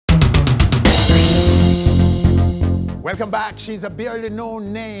Welcome back. She's a barely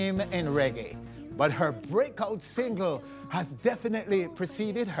known name in reggae, but her breakout single has definitely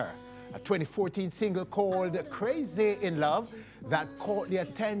preceded her. A 2014 single called Crazy in Love that caught the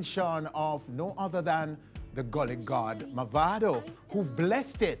attention of no other than the Gully God Mavado, who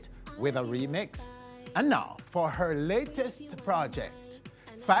blessed it with a remix. And now for her latest project,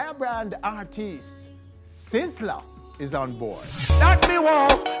 firebrand artiste Sizzla is on board.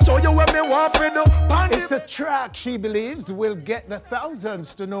 It's a track she believes will get the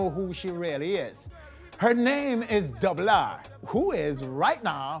thousands to know who she really is. Her name is Double R, who is right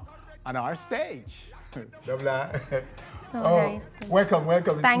now on our stage. Double R. So nice. Welcome,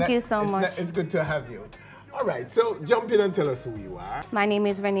 welcome. Thank you so much. It's good to have you. All right, so jump in and tell us who you are. My name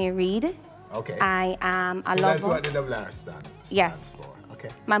is Renee Reed. Okay. I am a lover. That's what the Double R stands for. Okay.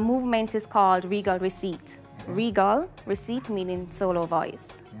 My movement is called Regal Receipt. Regal, receipt meaning solo voice.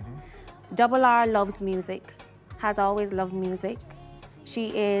 Double R loves music, has always loved music. She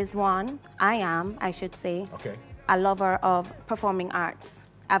is I should say, a lover of performing arts.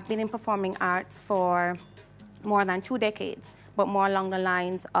 I've been in performing arts for more than 2 decades, but more along the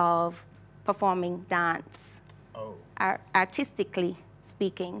lines of performing dance, artistically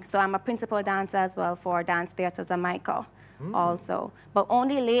speaking. So I'm a principal dancer as well for Dance Theatre Jamaica also. But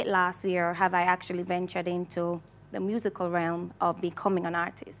only late last year have I actually ventured into the musical realm of becoming an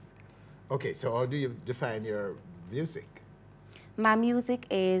artist. Okay, so how do you define your music? My music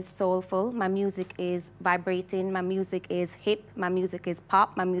is soulful, my music is vibrating, my music is hip, my music is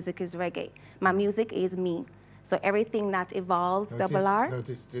pop, my music is reggae. My music is me. So everything that evolves, Double R.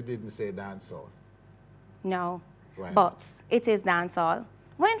 Notice you didn't say dancehall. No, Why but not? it is dancehall.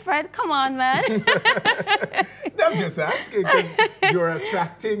 Winfred, come on, man. I'm just asking because you're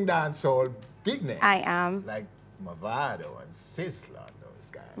attracting dancehall big names. I am. Like Mavado and Sizzla and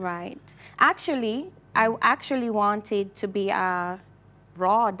those guys. Right. Actually, I actually wanted to be a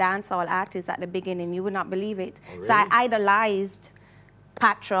raw dancehall artist at the beginning. You would not believe it. Oh, really? So I idolized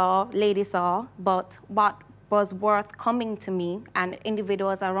Patra, Lady Saw, but what was worth coming to me, and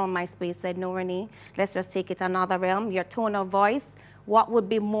individuals around my space said, no, Renee, let's just take it another realm. Your tone of voice, what would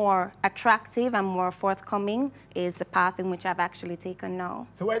be more attractive and more forthcoming is the path in which I've actually taken now.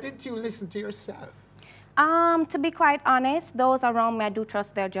 So why didn't you listen to yourself? To be quite honest, those around me, I do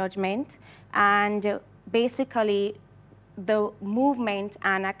trust their judgment. And basically, the movement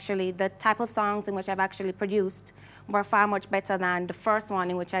and actually the type of songs in which I've actually produced were far much better than the first one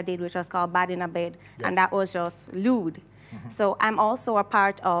in which I did, which was called Bad in a Bed. Yes. And that was just lewd. So I'm also a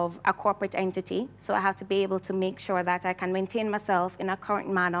part of a corporate entity, so I have to be able to make sure that I can maintain myself in a current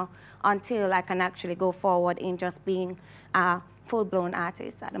manner until I can actually go forward in just being a full-blown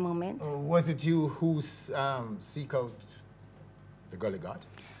artist at the moment. Was it you who seek out the Gully God?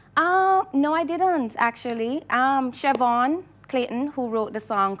 No, I didn't, actually. Siobhan Clayton, who wrote the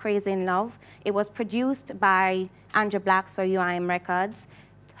song Crazy in Love, it was produced by Andrew Blacks for UIM Records,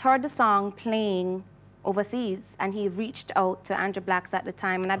 heard the song playing overseas, and he reached out to Andrew Blacks at the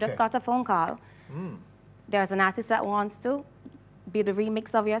time, and I just got a phone call. There's an artist that wants to be the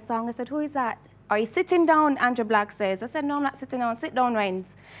remix of your song. I said, who is that? Are you sitting down? Andrew Black says. I said, no, I'm not sitting down. Sit down,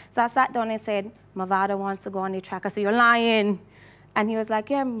 Renz. So I sat down and said, Mavado wants to go on the track. I said, you're lying. And he was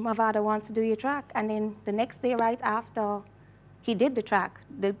like, yeah, Mavado wants to do your track. And then the next day, right after, he did the track.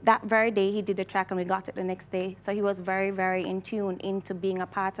 That very day, he did the track, and we got it the next day. So he was very, very in tune into being a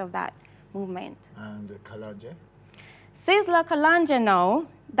part of that movement. And Kalanje? Sizzla Kalanje, no,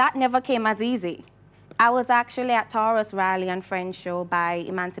 that never came as easy. I was actually at Taurus Rally and Friends show by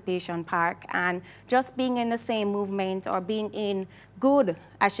Emancipation Park, and just being in the same movement, or being in good,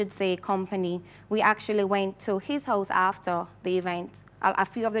 I should say, company, we actually went to his house after the event. A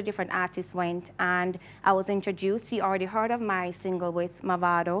few of the different artists went, and I was introduced. He already heard of my single with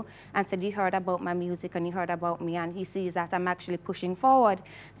Mavado and said he heard about my music and he heard about me, and he sees that I'm actually pushing forward.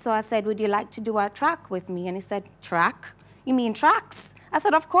 So I said, would you like to do a track with me? And he said, track? You mean tracks? I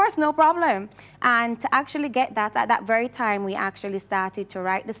said, of course, no problem. And to actually get that, at that very time, we actually started to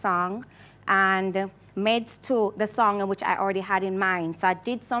write the song and meds to the song in which I already had in mind. So I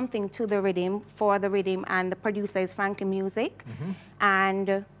did something to the rhythm, for the rhythm, and the producer is Frankie Music.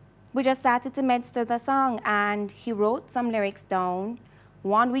 And we just started to meds to the song, and he wrote some lyrics down.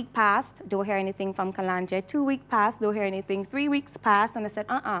 1 week passed, don't hear anything from Kalanje. 2 weeks passed, don't hear anything. 3 weeks passed, and I said,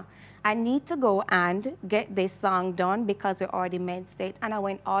 I need to go and get this song done because we're already mid-state. And I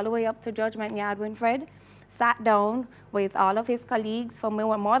went all the way up to Judgment Yard, Winfred, sat down with all of his colleagues for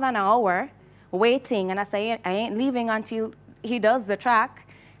more than an hour, waiting. And I said, I ain't leaving until he does the track.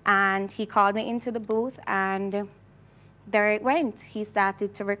 And he called me into the booth, and there it went. He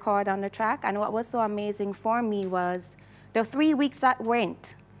started to record on the track. And what was so amazing for me was The 3 weeks that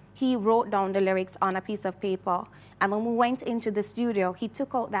went, he wrote down the lyrics on a piece of paper. And when we went into the studio, he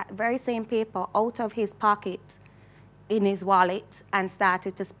took out that very same paper out of his pocket in his wallet and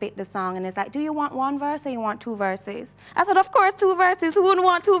started to spit the song. And it's like, do you want one verse or you want 2 verses? I said, of course, 2 verses. Who wouldn't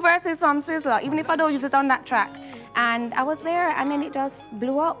want 2 verses from Sizzla, even if I don't use it on that track? And I was there, and then it just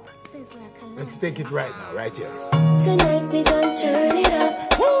blew up. Let's take it right now, right here. Tonight we gon' turn it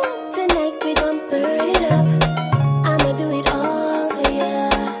up. Woo! Tonight we gon' burn it up. I'ma do it all for ya.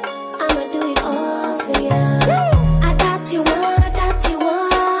 I'ma do it all for ya. I got you one, that you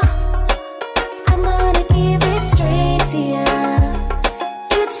want. I'm gonna give it straight to ya.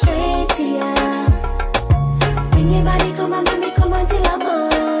 It's straight to ya. Bring your body, come on, baby, come on till I'm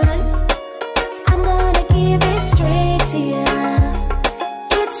on. I'm gonna give it straight to ya.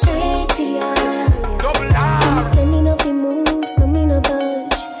 It's straight to ya. Send me no fi move, so me no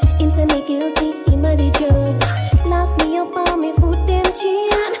budge. Him say me guilty, him a the judge. Laugh me up on me foot them chin.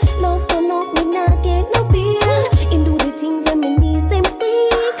 Love turn up, me not get no bill. Him do the things when me knees them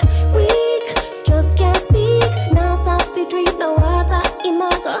weak. Just can't speak. Now stop fi drink no water. Him a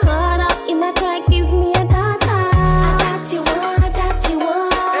go harder, him a try give me a daughter. I got you one, that you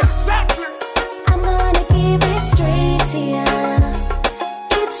want. Exactly. I'm gonna give it straight to ya.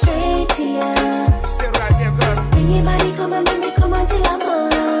 It's straight to ya. Still right there, girl. Bring your body, come on, baby, come on till I'm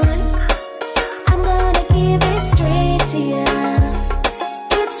on. I'm gonna give it straight to ya.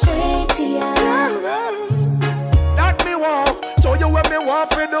 It's straight to ya. That me want, show you what me want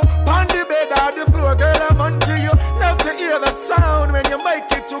for do. On the bed or the floor, girl, I'm onto you. Love to hear that sound when you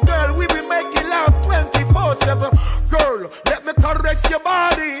make it to, girl. We will make you laugh 24/7. Girl, let me caress your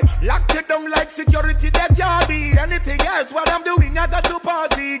body. Lock you down like security dead yardy. Anything else, what I'm doing, I got to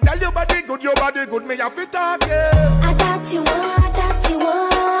pause it. Girl, your body good, me have to talk, yeah. I got you one, that you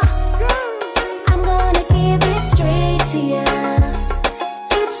want. I'm gonna give it straight to ya.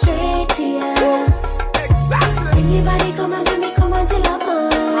 It's straight to ya. Exactly. Bring your body, come on, baby, come on till I'm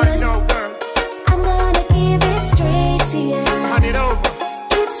on. Right now, girl. I'm gonna give it straight to ya. Hand it over.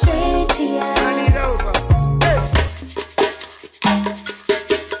 It's straight to ya. Hand it over.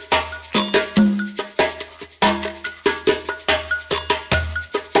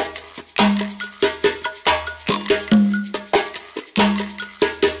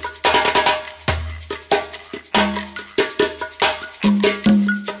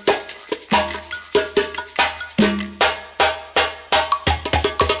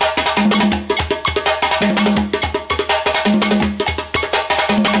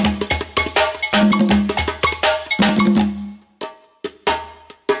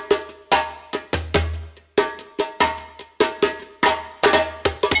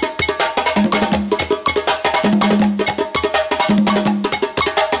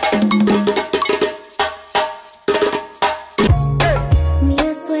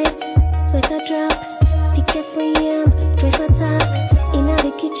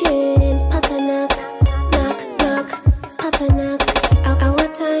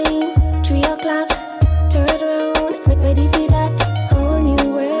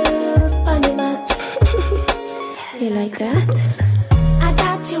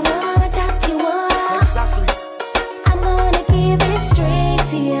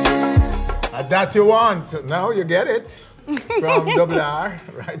 That you want. Now you get it from R,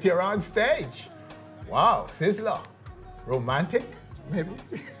 right here on stage. Wow, Sizzla. Romantic, maybe?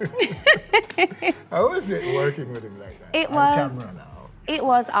 How was it working with him like that? It was, on camera now. It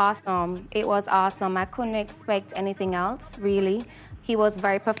was awesome. It was awesome. I couldn't expect anything else, really. He was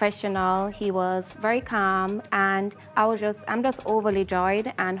very professional, he was very calm, and I'm just overly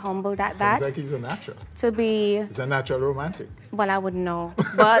joyed and humbled at that. Sounds like he's a natural. To be... He's a natural romantic. Well, I wouldn't know,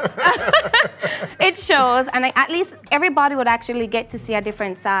 but it shows, and at least everybody would actually get to see a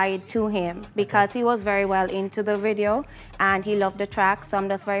different side to him, because he was very well into the video, and he loved the track, so I'm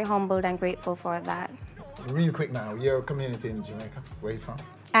just very humbled and grateful for that. Real quick now, your community in Jamaica, where are you from?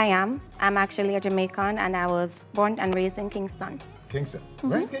 I am. I'm actually a Jamaican, and I was born and raised in Kingston. Kingston?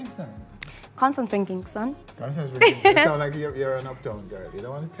 Where in Kingston? Constantine Kingston. Constantine. You sound like you're an uptown girl. You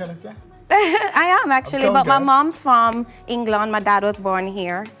don't want to tell us that? I am actually, uptown but girl? my mom's from England. My dad was born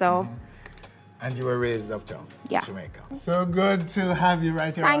here, so. And you were raised uptown, yeah. Jamaica. So good to have you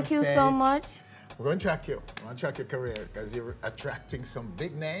right here on stage. Thank you so much. We're going to track you. We're going to track your career, because you're attracting some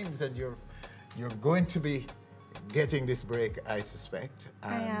big names, and you're going to be getting this break, I suspect.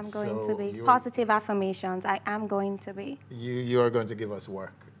 And I am going to be. Positive affirmations. I am going to be. You are going to give us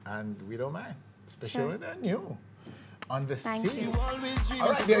work, and we don't mind, especially when they're new on the scene. Thank you.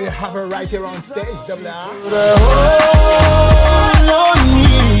 All right, there you have her right here on stage, R.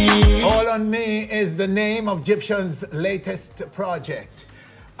 All on Me is the the name of Gyptian's latest project.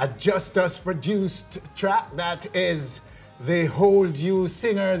 A Just Us produced track that is the Hold You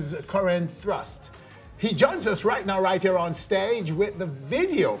singer's current thrust. He joins us right now, right here on stage with the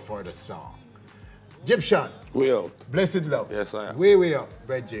video for the song. Gyptian. We out. Blessed love. Yes, I am. We up,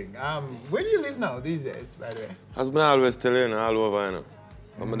 bridging. Where do you live now these days, by the way? As I always tell you, all over, you know.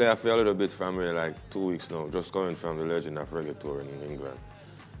 I'm there for a little bit from here, like 2 weeks now, just coming from the Legend of Reggae tour in England.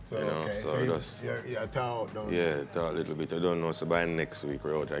 So, you know, okay, so you're out, don't you? Yeah, talk a little bit. I don't know, so by next week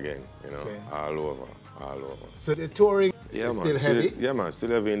we're out again, you know, all over. So the touring is still heavy? Yeah, man, still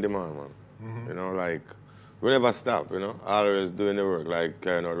heavy in demand, man. You know, like, we never stop, you know, always doing the work, like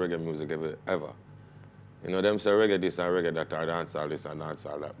carrying out reggae music ever. You know, them say reggae this and reggae that, or dancehall this and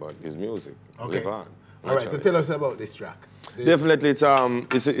dancehall that, but it's music. Okay. Live on. All right, so tell us about this track. Definitely, it's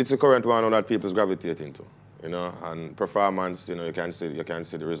a current one that people's gravitating to, you know, and performance, you know, you can see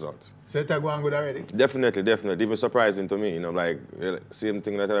the results. So it's going good already? Definitely. Even surprising to me, you know, like, same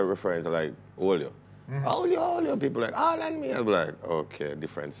thing that I'm referring to, like, Hold You. Hold You. People like, all on me. I'm like, okay,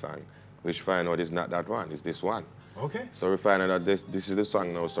 different song. Which find out it's not that one, it's this one. Okay. So we find out that this is the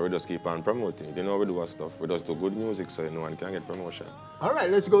song now, so we just keep on promoting it. You know, we do our stuff. We just do good music so no one can get promotion. All right,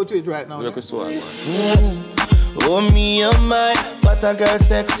 let's go to it right now. Look at so man. Oh me, oh my, what a girl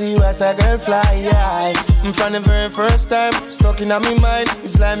sexy, what a girl fly, yeah. From the very first time, stuck in my mind,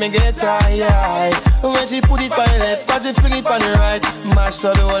 it's like me get tired. When she put it on the left, and she fling it on the right, mash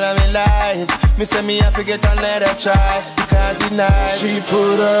up the whole of my life. Me say me have to get another try, because it's nice. She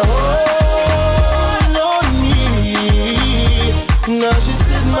put her all on me. Now she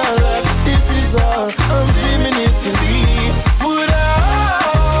said my life, this is all I'm dreaming it to be. Put her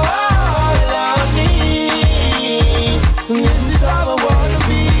all on me. This is how I wanna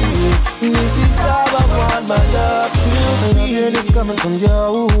be. This is how I want my love to feel. I hear this coming from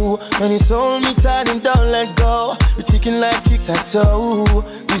you, and it's hold me tight and don't let go. You're ticking like tic-tac-toe.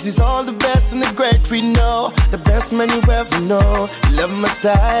 This is all the best and the great we know. The best man you ever know. You love my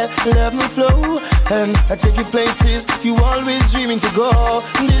style, love my flow, and I take you places you always dreaming to go.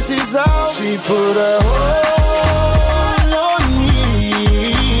 This is how she put her all on me.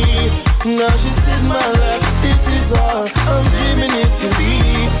 Now she said my life, this is all I'm dreaming it to be.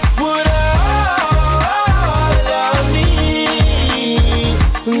 Put her all on me.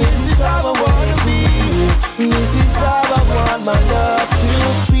 This is how I wanna be. This is how I want my love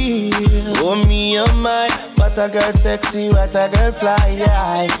to feel. Oh me, oh my, what a girl sexy, what a girl fly,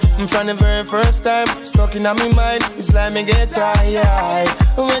 yeah. From the very first time, stuck in my mind, it's like me get tired.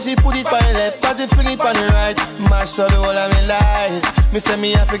 When she put it on the left, and she fling it on the right, mash up the whole of my life. Me say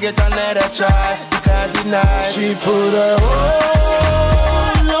me have to get another try, because it's nice. She put her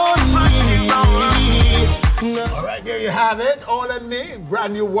all on me. All right, there you have it, All on Me,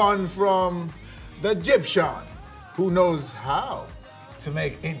 brand new one from the Gyptian, who knows how to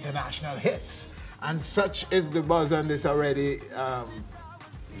make international hits. And such is the buzz on this already.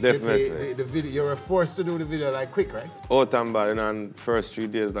 Definitely. The video, you're forced to do the video like quick, right? Oh, Tamba, and on first 3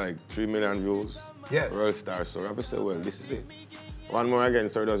 days, like 3 million views. Yes. World star. So I have to say, well, this is it. One more again,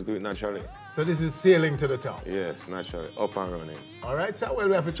 so just do it naturally. So this is sailing to the top. Yes, naturally. Up and running. All right, so well,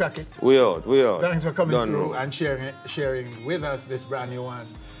 we have to track it. We out. Thanks for coming through know. and sharing with us this brand new one,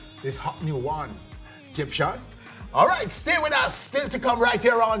 this hot new one, Gyptian. All right, stay with us. Still to come right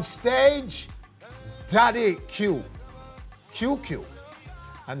here on stage, Daddy Q, QQ,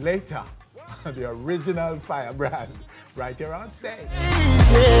 and later, the original Firebrand, right here on stage.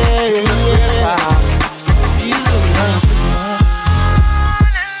 Yeah.